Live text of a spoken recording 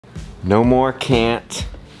No more can't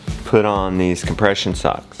put on these compression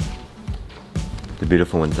socks. The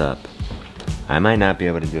beautiful one's up. I might not be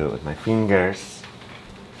able to do it with my fingers.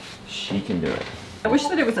 She can do it. I wish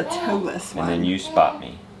that it was a toeless one. And then you spot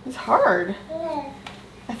me. It's hard.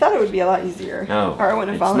 I thought it would be a lot easier. No, or I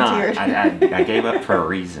wouldn't have volunteered. Not. I gave up for a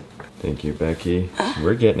reason. Thank you, Becky.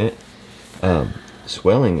 We're getting it.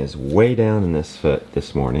 Swelling is way down in this foot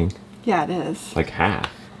this morning. Yeah, it is. Like half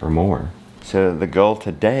or more. So the goal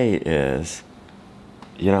today is,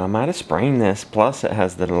 you know, I might have sprained this, plus it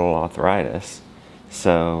has the little arthritis.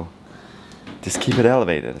 So just keep it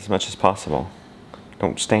elevated as much as possible.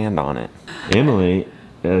 Don't stand on it. Emily,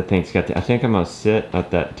 I think I'm gonna sit at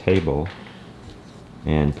that table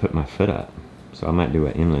and put my foot up. So I might do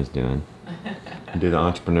what Emily's doing. Do the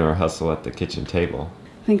entrepreneur hustle at the kitchen table.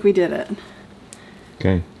 I think we did it.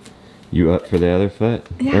 Okay. You up for the other foot?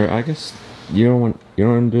 Yeah. Or I guess you don't want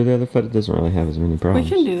to do the other foot. It doesn't really have as many problems.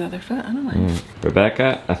 We can do the other foot. I don't mind. Right.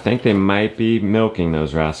 Rebecca, I think they might be milking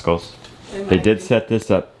those rascals. They did set this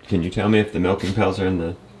up. Can you tell me if the milking pails are in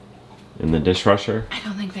the dishwasher? I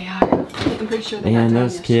don't think they are. I'm pretty sure they are. Man,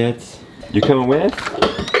 those kids. You coming with?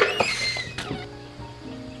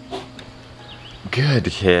 Good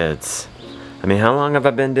kids. I mean, how long have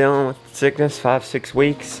I been dealing with sickness? 5, 6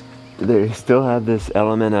 weeks? They still have this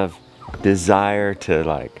element of desire to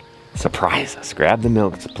like surprise us. Grab the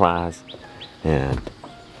milk supplies and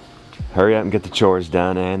hurry up and get the chores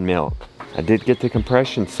done and milk. I did get the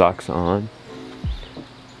compression socks on.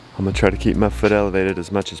 I'm gonna try to keep my foot elevated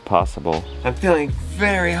as much as possible. I'm feeling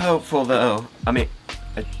very hopeful though. I mean,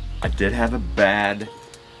 I did have a bad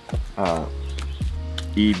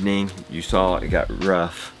evening. You saw it got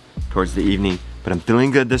rough towards the evening, but I'm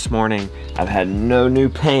feeling good this morning. I've had no new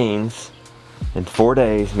pains in 4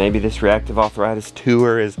 days. Maybe this reactive arthritis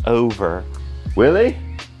tour is over. Willie?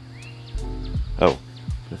 Oh,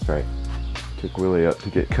 that's right. Took Willie up to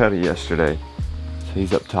get Cuddy yesterday, so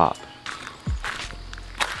he's up top.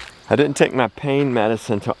 I didn't take my pain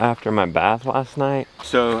medicine until after my bath last night,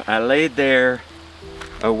 so I laid there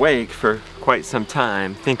awake for quite some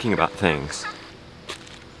time thinking about things.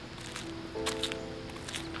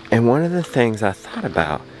 And one of the things I thought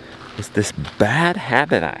about was this bad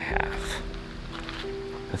habit I have.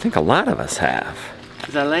 I think a lot of us have.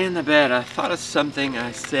 As I lay in the bed, I thought of something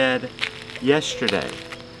I said yesterday.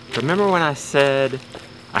 Remember when I said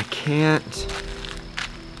I can't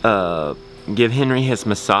give Henry his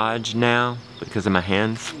massage now because of my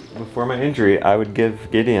hands? Before my injury, I would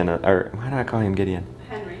give Gideon, or why do I call him Gideon?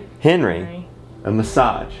 Henry, a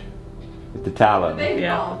massage with the tallow.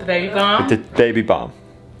 Yeah, with the baby balm. With the baby balm.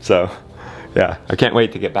 So, yeah, I can't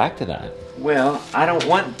wait to get back to that. Well, I don't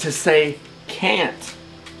want to say can't.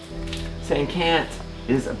 Saying can't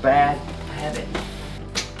is a bad habit.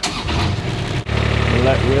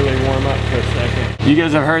 Let Willie warm up for a second. You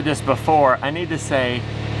guys have heard this before. I need to say,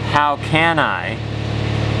 how can I?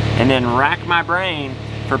 And then rack my brain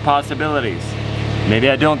for possibilities. Maybe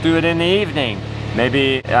I don't do it in the evening.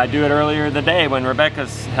 Maybe I do it earlier in the day when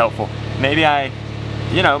Rebecca's helpful. Maybe I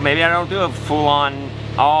don't do a full-on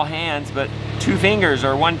all hands, but 2 fingers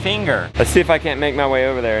or 1 finger. Let's see if I can't make my way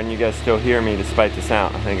over there and you guys still hear me despite the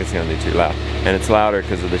sound. I think it's gonna be too loud. And it's louder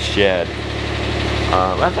because of the shed.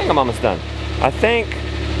 I think I'm almost done. I think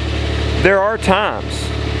there are times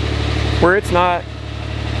where it's not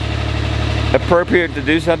appropriate to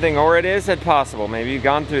do something, or it is impossible. Maybe you've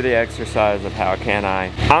gone through the exercise of how can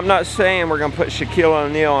I. I'm not saying we're gonna put Shaquille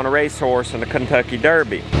O'Neal on a racehorse in the Kentucky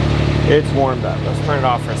Derby. It's warmed up. Let's turn it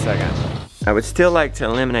off for a second. I would still like to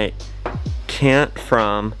eliminate can't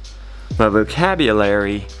from my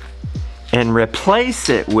vocabulary and replace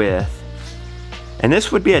it with, and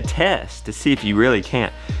this would be a test to see if you really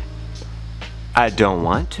can't, I don't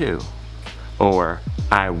want to, or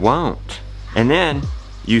I won't. And then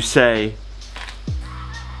you say,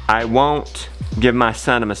 I won't give my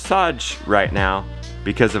son a massage right now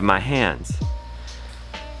because of my hands.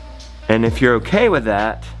 And if you're okay with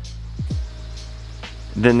that,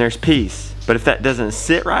 then there's peace. But if that doesn't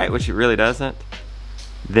sit right, which it really doesn't,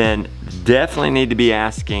 then definitely need to be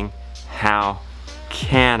asking, how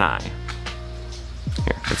can I?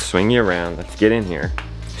 Here, let's swing you around. Let's get in here.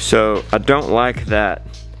 So I don't like that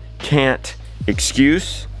can't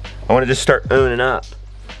excuse. I want to just start owning up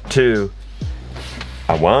to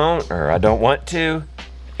I won't or I don't want to,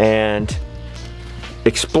 and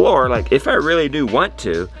explore, like if I really do want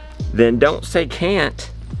to, then don't say can't,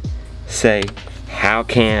 say how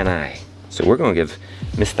can I? So we're gonna give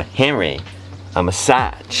Mr. Henry a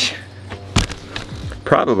massage.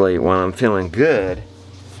 Probably when I'm feeling good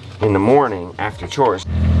in the morning after chores.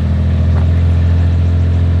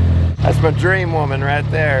 That's my dream woman right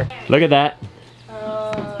there. Look at that.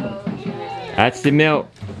 That's the milk.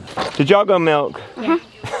 Did y'all go milk? Yeah.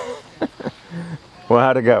 Well,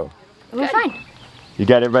 how'd it go? It was fine. You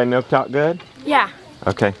got everybody milked out good? Yeah.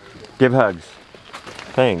 Okay. Give hugs.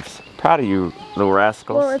 Thanks. Proud of you, little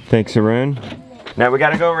rascals. Thanks, Arun. Now we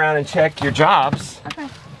gotta go around and check your jobs. Okay.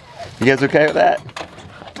 You guys okay with that?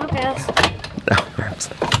 Okay.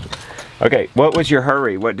 Okay, what was your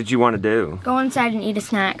hurry? What did you want to do? Go inside and eat a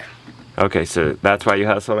snack. Okay, so that's why you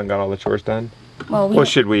hustled and got all the chores done? Well,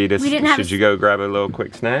 Should we eat? Should you go grab a little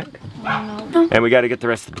quick snack? No. And we got to get the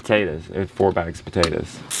rest of the potatoes. 4 bags of potatoes.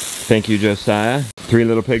 Thank you, Josiah. 3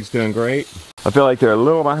 little pigs doing great. I feel like they're a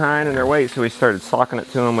little behind in their weight, so we started socking it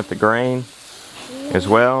to them with the grain as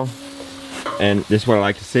well. And this is what I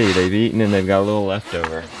like to see. They've eaten and they've got a little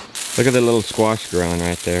leftover. Look at the little squash growing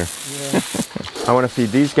right there. Yeah. I want to feed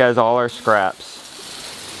these guys all our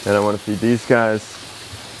scraps. And I want to feed these guys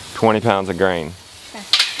 20 pounds of grain.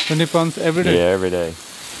 20 pounds every day? Yeah, every day.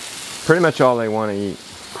 Pretty much all they want to eat.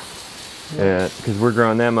 Yeah, because we're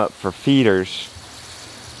growing them up for feeders.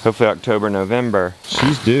 Hopefully October, November.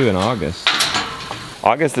 She's due in August.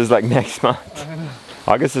 August is like next month.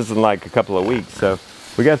 August is in like a couple of weeks. So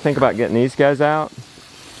we got to think about getting these guys out.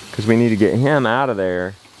 Because we need to get him out of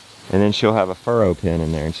there. And then she'll have a furrow pen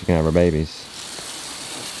in there and she can have her babies.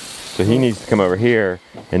 So he needs to come over here,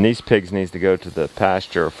 and these pigs needs to go to the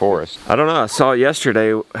pasture or forest. I don't know, I saw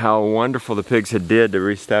yesterday how wonderful the pigs had did to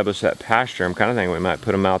reestablish that pasture. I'm kind of thinking we might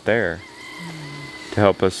put them out there to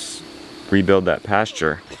help us rebuild that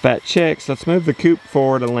pasture. Fat chicks, let's move the coop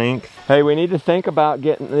forward a length. Hey, we need to think about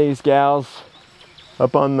getting these gals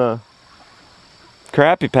up on the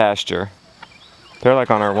crappy pasture. They're like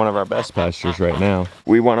on one of our best pastures right now.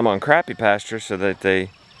 We want them on crappy pasture so that they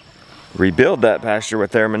rebuild that pasture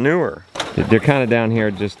with their manure. They're kind of down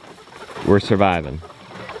here just, we're surviving.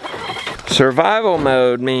 Survival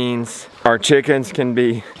mode means our chickens can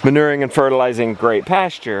be manuring and fertilizing great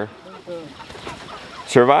pasture.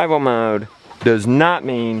 Survival mode does not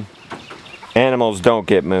mean animals don't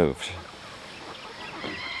get moved.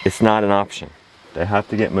 It's not an option. They have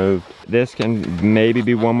to get moved. This can maybe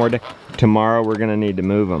be one more day. Tomorrow we're gonna need to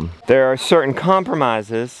move them. There are certain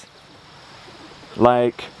compromises,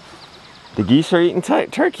 like the geese are eating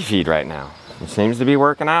turkey feed right now. It seems to be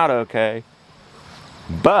working out okay.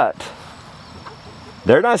 But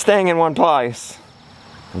they're not staying in one place.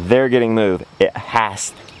 They're getting moved. It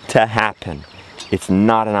has to happen. It's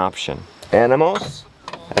not an option. Animals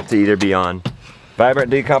have to either be on vibrant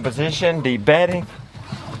decomposition, deep bedding,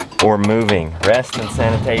 or moving. Rest and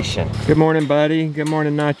sanitation. Good morning, buddy. Good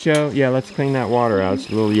morning, Nacho. Yeah, let's clean that water out. It's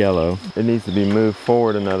a little yellow. It needs to be moved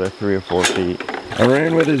forward another 3 or 4 feet.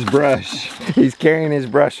 Arun with his brush. He's carrying his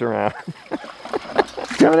brush around.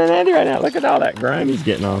 It's coming in handy right now. Look at all that grime he's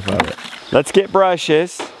getting off of it. Let's get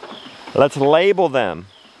brushes. Let's label them.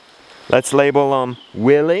 Let's label them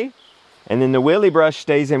Willie, and then the Willie brush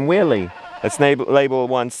stays in Willie. Let's label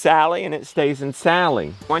one Sally, and it stays in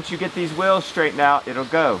Sally. Once you get these wheels straightened out, it'll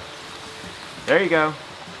go. There you go.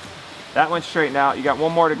 That one's straightened out. You got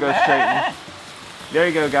one more to go straighten. There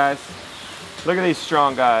you go, guys. Look at these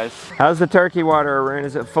strong guys. How's the turkey water, Arun?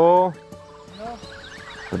 Is it full? No.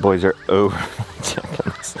 The boys are over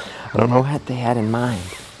checking this. I don't know what they had in mind.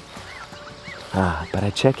 But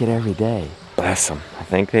I check it every day. Bless them. I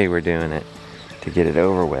think they were doing it to get it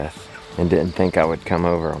over with and didn't think I would come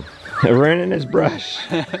over them. Arun and his brush.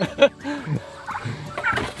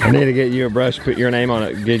 I need to get you a brush, put your name on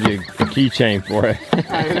it, give you a keychain for it.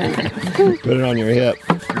 Put it on your hip.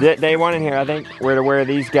 Day one in here, I think we're to where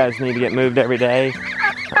these guys need to get moved every day.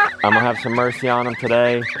 I'm gonna have some mercy on them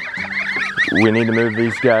today. We need to move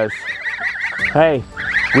these guys. Hey,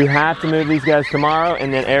 we have to move these guys tomorrow,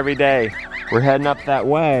 and then every day. We're heading up that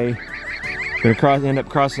way. We're gonna end up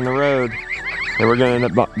crossing the road, and we're gonna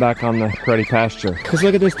end up back on the cruddy pasture. Cause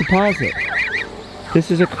look at this deposit. This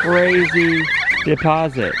is a crazy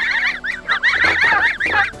deposit.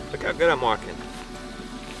 Look how good I'm walking.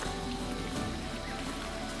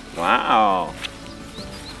 Wow.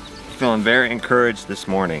 Feeling very encouraged this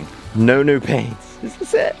morning. No new paints. This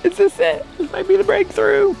is it. This is it. This might be the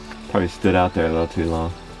breakthrough. Probably stood out there a little too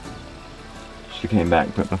long. She came back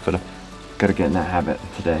and put my foot up. Gotta get in that habit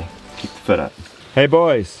today. Keep the foot up. Hey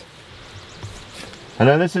boys. I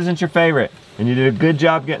know this isn't your favorite, and you did a good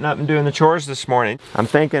job getting up and doing the chores this morning. I'm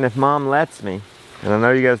thinking if Mom lets me, and I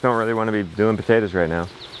know you guys don't really want to be doing potatoes right now,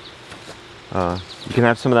 you can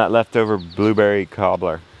have some of that leftover blueberry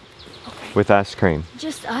cobbler with ice cream.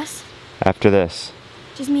 Just us? After this.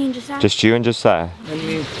 Just me and Josiah? Just you and Josiah. And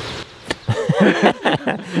me.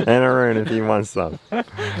 And Arun if he wants some.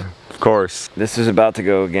 course. This is about to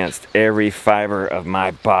go against every fiber of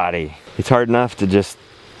my body. It's hard enough to just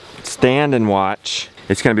stand and watch.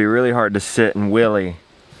 It's gonna be really hard to sit and willy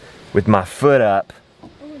with my foot up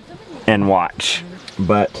and watch.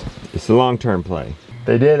 But it's a long-term play.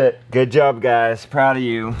 They did it. Good job, guys. Proud of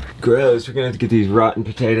you. Gross. We're gonna have to get these rotten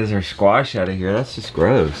potatoes or squash out of here. That's just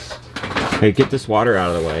gross. Hey, get this water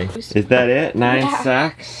out of the way. Is that it? 9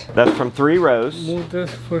 sacks? That's from 3 rows. Move this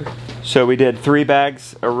for So we did 3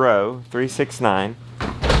 bags a row, 3, 6, 9.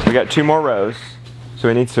 We got 2 more rows, so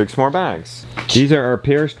we need 6 more bags. These are our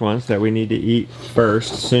pierced ones that we need to eat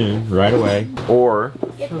first, soon, right away. Or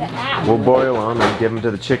we'll boil them and give them to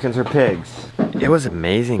the chickens or pigs. It was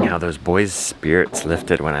amazing how those boys' spirits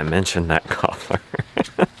lifted when I mentioned that cobbler.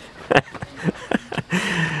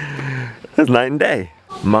 It was night and day.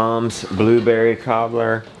 Mom's blueberry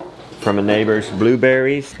cobbler from a neighbor's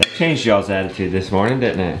blueberries. That changed y'all's attitude this morning,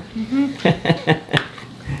 didn't it?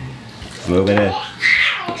 A little bit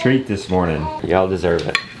of treat this morning. Y'all deserve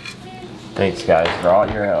it. Thanks, guys, for all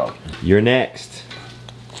your help. You're next.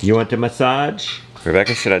 You want the massage?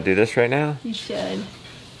 Rebecca, should I do this right now? You should.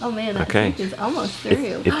 Oh man, that Okay. is almost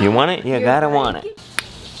through. If you want it, you gotta want it.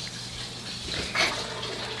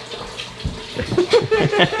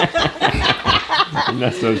 I'm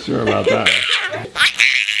not so sure about that.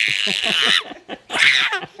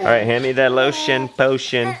 Alright, hand me that lotion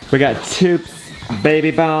potion. We got Toops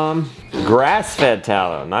Baby Balm. Grass-fed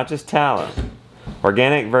tallow, not just tallow.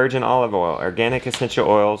 Organic virgin olive oil, organic essential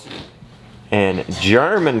oils, and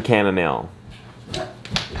German chamomile.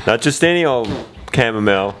 Not just any old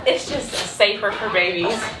chamomile. It's just safer for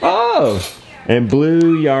babies. Oh! And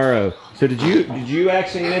blue yarrow. So did you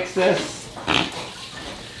actually mix this?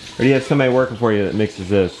 Or do you have somebody working for you that mixes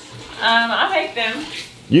this? I make them.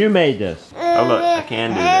 You made this. Oh look, I can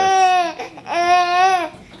do this.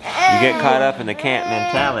 You get caught up in the camp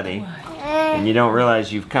mentality and you don't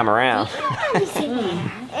realize you've come around.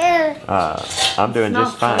 I'm doing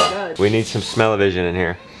just fine. We need some smell-o-vision in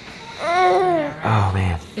here. Oh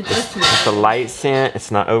man. It's a light scent,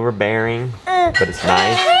 it's not overbearing, but it's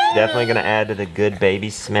nice. It's definitely gonna add to the good baby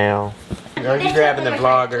smell. Are you grabbing the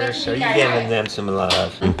vloggers? Are you giving them some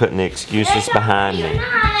love? And putting the excuses behind me.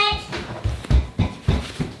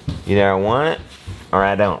 Either I want it or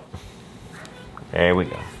I don't. There we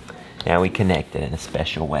go. Now we connected in a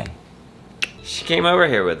special way. She came over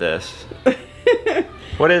here with this.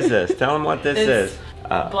 What is this? Tell them what this is.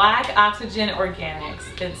 Black Oxygen Organics.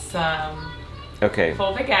 It's Okay.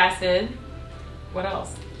 fulvic acid. What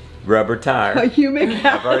else? Rubber tire. Humic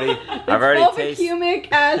acid. I've already Fulvic tasted.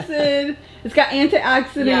 humic acid. It's got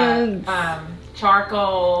antioxidants. Yeah.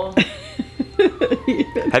 Charcoal.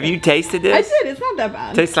 Have you tasted this? I did. It's not that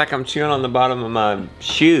bad. Tastes like I'm chewing on the bottom of my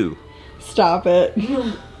shoe. Stop it.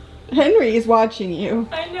 Henry is watching you.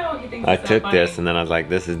 I know. He thinks I it's so took funny. this and then I was like,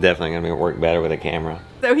 this is definitely gonna work better with a camera.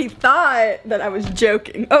 So he thought that I was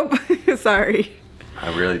joking. Oh, sorry.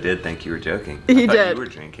 I really did think you were joking. He I thought did. you were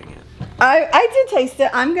drinking it. I did taste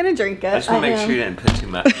it. I'm gonna drink it. I just want to make am. sure you didn't put too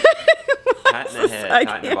much. Tighten the head, I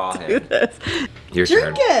tighten the can't ball do head. this. Your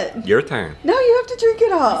Drink turn. it. Your turn. No, you have to drink it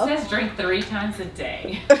It all. says drink 3 times a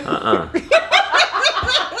day.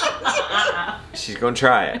 She's gonna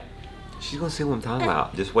try it. She's gonna see what I'm talking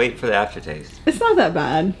about. Just wait for the aftertaste. It's not that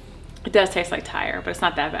bad. It does taste like tire, but it's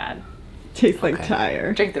not that bad. Tastes like Okay.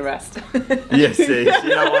 tire. Drink the rest. Yes, see, she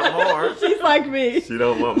don't want more. She's like me. She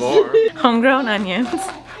don't want more. Homegrown onions.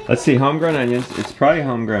 Let's see, homegrown onions. It's probably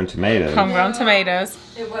homegrown tomatoes. Homegrown tomatoes.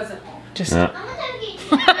 It wasn't. Just No.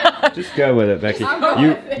 Just go with it, Becky.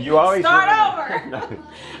 You always start ruin it. over.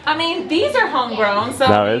 I mean, these are homegrown, so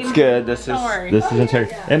No, I mean, it's good. This is don't worry.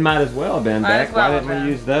 integral. It might as well have been, Might Beck. as well Why have didn't we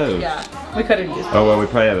been. use those? Yeah, we could have used. Oh well, we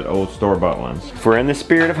probably have old store-bought ones. If we're in the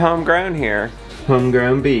spirit of homegrown here,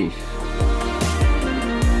 homegrown beef.